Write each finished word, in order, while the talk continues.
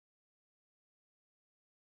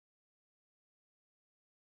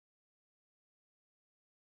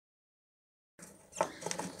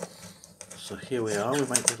So here we are, we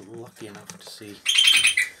might be lucky enough to see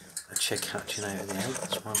a chick hatching out of the egg.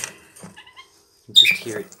 This one, you can just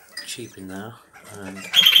hear it cheeping now. And I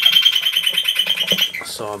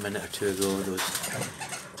saw a minute or two ago there was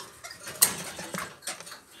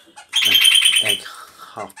an egg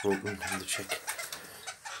half broken and the chick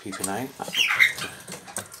peeping out.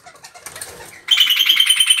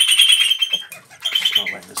 It's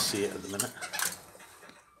not letting us see it at the minute.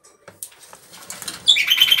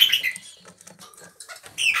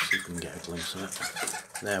 See if we can get a glimpse of it.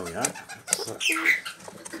 There we are. That's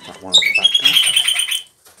that one at the back there.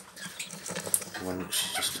 The one which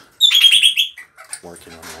she's just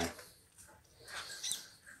working on now.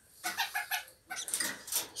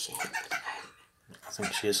 I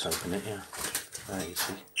think she is helping it, yeah. There you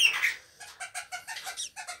see.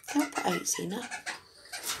 Help it out, Zena.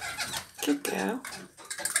 Good girl.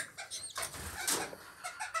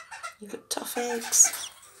 You've got tough eggs.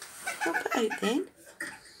 Help it out then.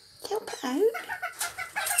 Help it out.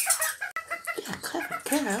 You're a clever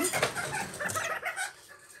girl.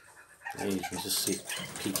 Yeah, you can just see it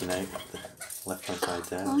peeking out the left hand side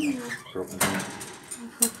there. Oh, yeah. Broken down.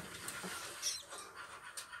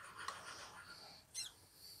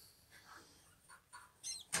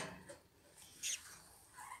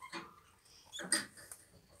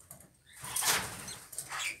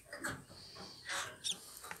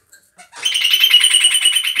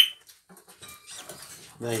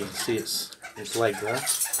 There you can see its leg there.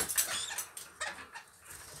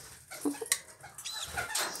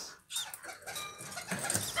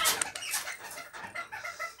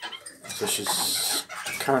 So she's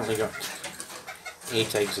currently got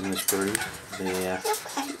 8 eggs in this brood.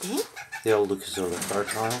 They all look as though they're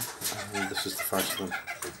fertile, and this is the first one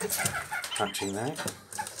hatching now.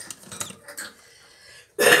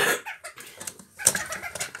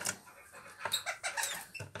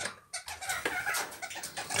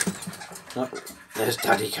 Oh, there's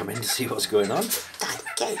Daddy coming to see what's going on. Daddy,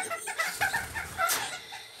 get the baby.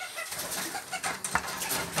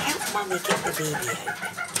 Help Mummy get the baby out.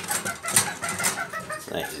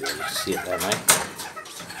 There you go, you can see it there, mate.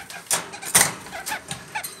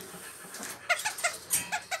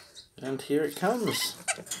 And here it comes.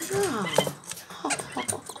 Oh.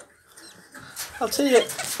 I'll tell you,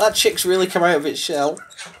 that chick's really come out of its shell.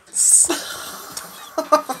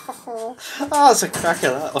 Oh, that's a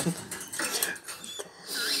cracker, that one.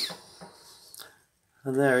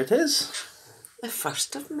 And there it is. The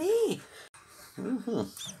 1st of May. Mm-hmm.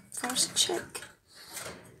 First chick.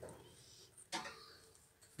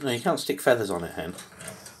 No, you can't stick feathers on it, hen.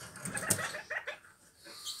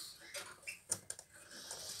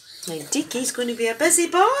 Now Dickie's going to be a busy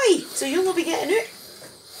boy, so you'll not be getting out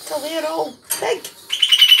till they're all big.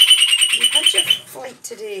 You had your flight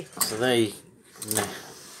today. So there you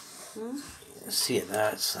see it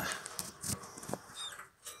there. It's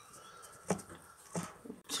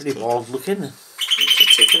pretty bald looking.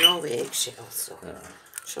 She's taking all the eggshells, so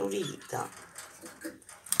she'll re-eat that.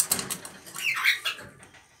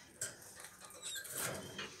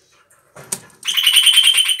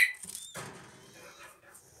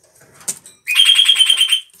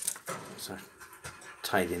 So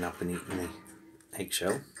tidying up and eating the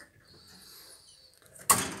eggshell.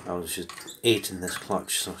 Oh, she's 8 in this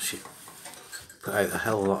clutch, so she put out a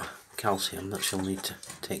hell of a lot of calcium that she'll need to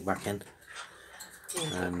take back in.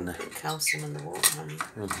 Yeah, and put calcium in the water, honey.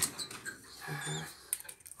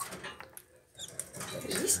 At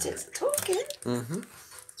least it's talking.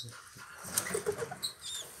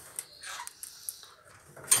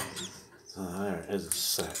 So there it is.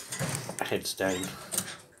 It's heads down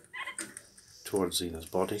towards Zena's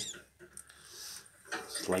body.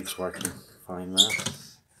 His legs working fine there.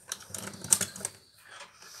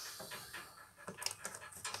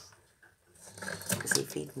 Is he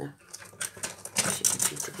feeding her? She can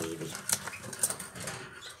feed the baby.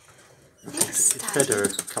 Yes, It fed her a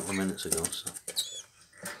couple of minutes ago, so.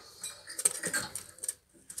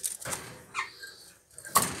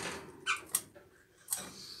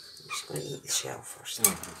 She's going to eat the shell first.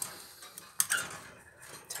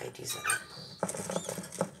 Tidies it up.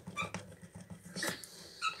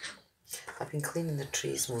 I've been cleaning the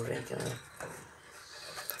trees more regularly.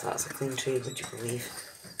 If that's a clean tree, would you believe?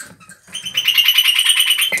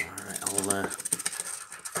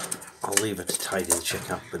 I'll leave it to tidy the chick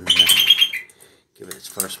up and give it its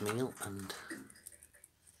first meal, and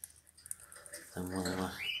then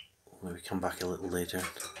we'll maybe come back a little later and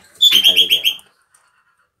see how they get